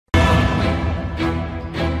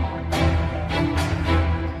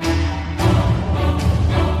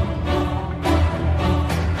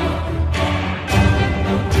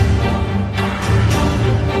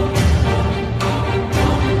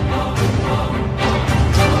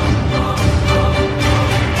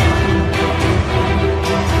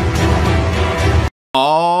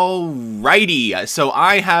Alrighty, so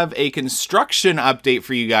I have a construction update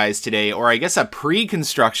for you guys today, or I guess a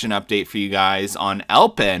pre-construction update for you guys on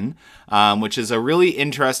Elpin, which is a really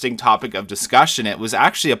interesting topic of discussion. It was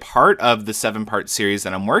actually a part of the 7-part series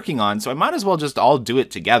that I'm working on, so I might as well just all do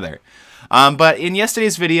it together. But in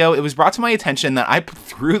yesterday's video, it was brought to my attention that I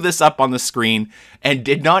threw this up on the screen and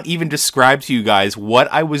did not even describe to you guys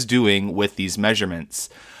what I was doing with these measurements.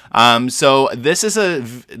 So this is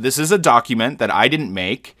a document that I didn't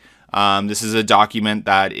make. This is a document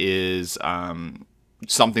that is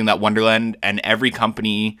something that Wonderland and every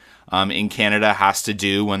company in Canada has to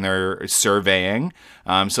do when they're surveying.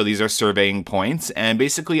 So these are surveying points, and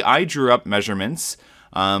basically I drew up measurements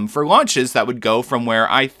for launches that would go from where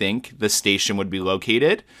I think the station would be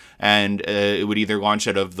located, and it would either launch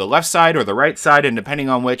out of the left side or the right side, and depending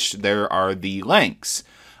on which, there are the lengths.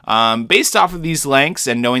 Based off of these lengths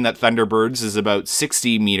and knowing that Thunderbirds is about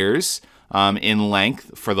 60 meters in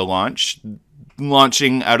length for the launch,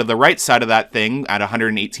 launching out of the right side of that thing at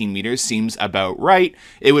 118 meters seems about right.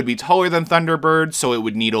 It would be taller than Thunderbird, so it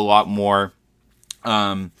would need a lot more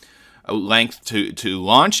length to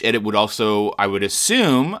launch. It would also, I would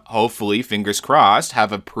assume, hopefully, fingers crossed,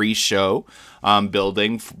 have a pre-show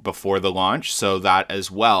building before the launch, so that as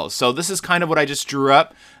well. So this is kind of what I just drew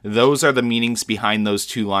up. Those are the meanings behind those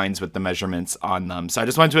two lines with the measurements on them. So I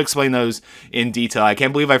just wanted to explain those in detail. I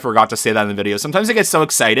can't believe I forgot to say that in the video. Sometimes I get so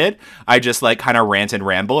excited, I just like kind of rant and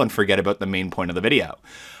ramble and forget about the main point of the video.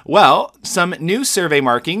 Well, some new survey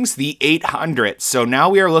markings, the 800s. So now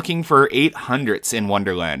we are looking for 800s in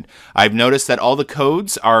Wonderland. I've noticed that all the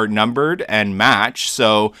codes are numbered and match.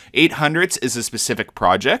 So 800s is a specific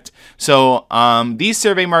project. So these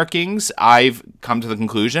survey markings, I've come to the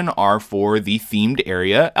conclusion, are for the themed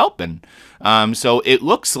area Elpin. So it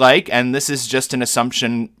looks like, and this is just an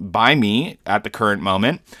assumption by me at the current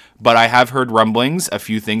moment, but I have heard rumblings, a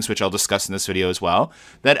few things which I'll discuss in this video as well,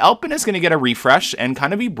 that Elpin is going to get a refresh and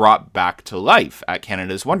kind of be brought back to life at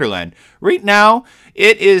Canada's Wonderland. Right now,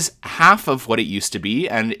 it is half of what it used to be,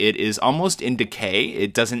 and it is almost in decay.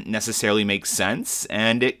 It doesn't necessarily make sense,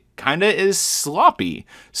 and it kind of is sloppy.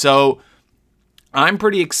 So I'm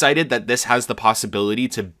pretty excited that this has the possibility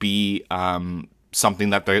to be something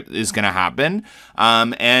that is going to happen.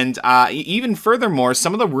 Even furthermore,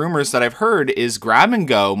 some of the rumors that I've heard is Grab and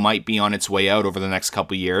Go might be on its way out over the next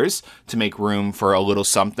couple years to make room for a little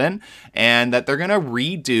something, and that they're going to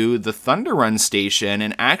redo the Thunder Run station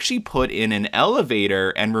and actually put in an elevator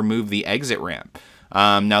and remove the exit ramp.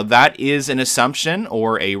 Now that is an assumption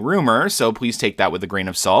or a rumor, so please take that with a grain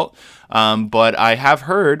of salt. But I have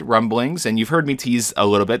heard rumblings, and you've heard me tease a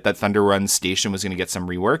little bit, that Thunder Run Station was going to get some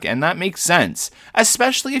rework, and that makes sense,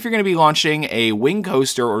 especially if you're going to be launching a wing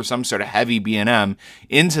coaster or some sort of heavy B&M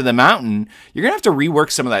into the mountain. You're going to have to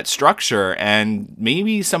rework some of that structure, and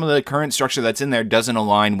maybe some of the current structure that's in there doesn't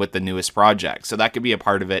align with the newest project, so that could be a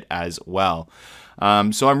part of it as well.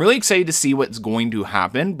 So I'm really excited to see what's going to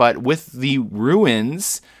happen, but with the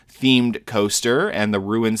Ruins themed coaster and the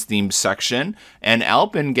Ruins themed section and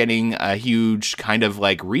Elpin getting a huge kind of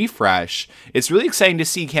like refresh, it's really exciting to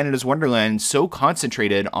see Canada's Wonderland so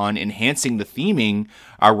concentrated on enhancing the theming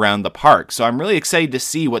around the park. So I'm really excited to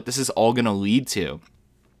see what this is all going to lead to.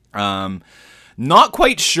 Not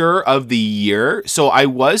quite sure of the year, so I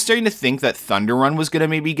was starting to think that Thunder Run was going to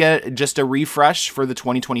maybe get just a refresh for the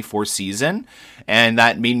 2024 season, and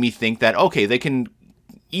that made me think that, okay, they can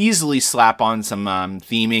easily slap on some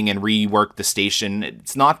theming and rework the station.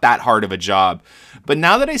 It's not that hard of a job. But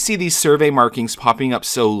now that I see these survey markings popping up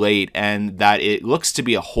so late and that it looks to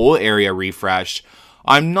be a whole area refresh,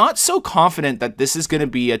 I'm not so confident that this is going to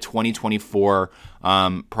be a 2024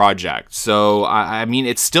 project. So, I mean,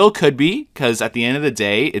 it still could be, because at the end of the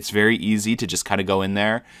day, it's very easy to just kind of go in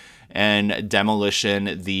there and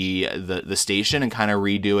demolition the station and kind of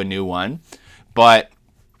redo a new one. But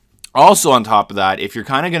also on top of that, if you're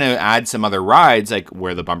kind of going to add some other rides, like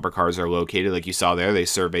where the bumper cars are located, like you saw there, they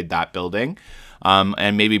surveyed that building,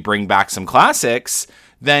 and maybe bring back some classics,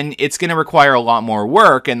 then it's going to require a lot more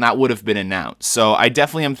work, and that would have been announced. So I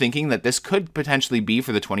definitely am thinking that this could potentially be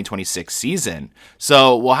for the 2026 season.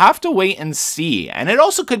 So we'll have to wait and see. And it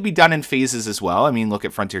also could be done in phases as well. I mean, look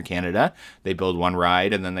at Frontier Canada. They build one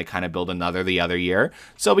ride, and then they kind of build another the other year.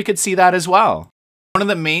 So we could see that as well. One of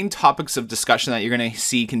the main topics of discussion that you're going to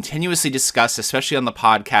see continuously discussed, especially on the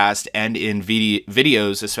podcast and in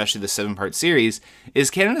videos, especially the 7-part series, is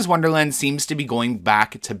Canada's Wonderland seems to be going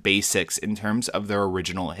back to basics in terms of their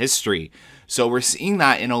original history. So we're seeing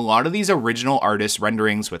that in a lot of these original artist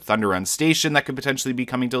renderings with Thunder Run Station that could potentially be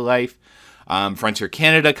coming to life, Frontier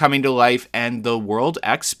Canada coming to life, and the World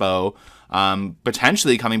Expo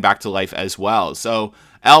potentially coming back to life as well. So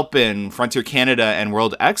Alpen, Frontier Canada, and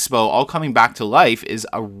World Expo all coming back to life is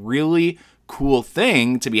a really cool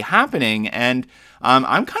thing to be happening. And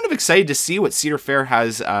I'm kind of excited to see what Cedar Fair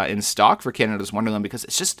has in stock for Canada's Wonderland, because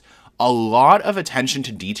it's just a lot of attention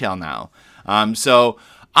to detail now. So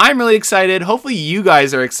I'm really excited. Hopefully you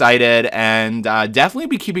guys are excited, and definitely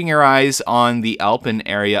be keeping your eyes on the Alpen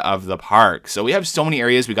area of the park. So we have so many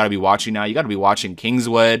areas we got to be watching now. You got to be watching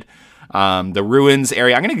Kingswood, the Ruins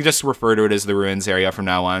area. I'm going to just refer to it as the Ruins area from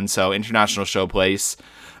now on. So International Showplace,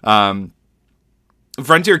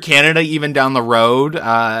 Frontier Canada even down the road,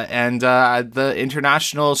 and the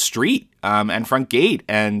International Street and Front Gate.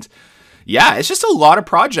 And yeah, it's just a lot of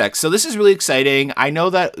projects. So this is really exciting. I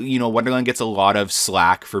know that, Wonderland gets a lot of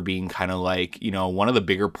slack for being kind of like, one of the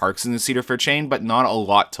bigger parks in the Cedar Fair chain, but not a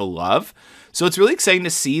lot to love. So it's really exciting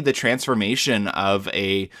to see the transformation of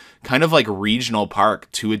a kind of like regional park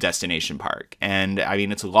to a destination park. And I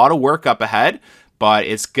mean, it's a lot of work up ahead, but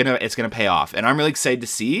it's gonna pay off. And I'm really excited to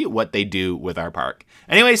see what they do with our park.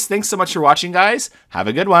 Anyways, thanks so much for watching, guys. Have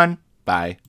a good one. Bye.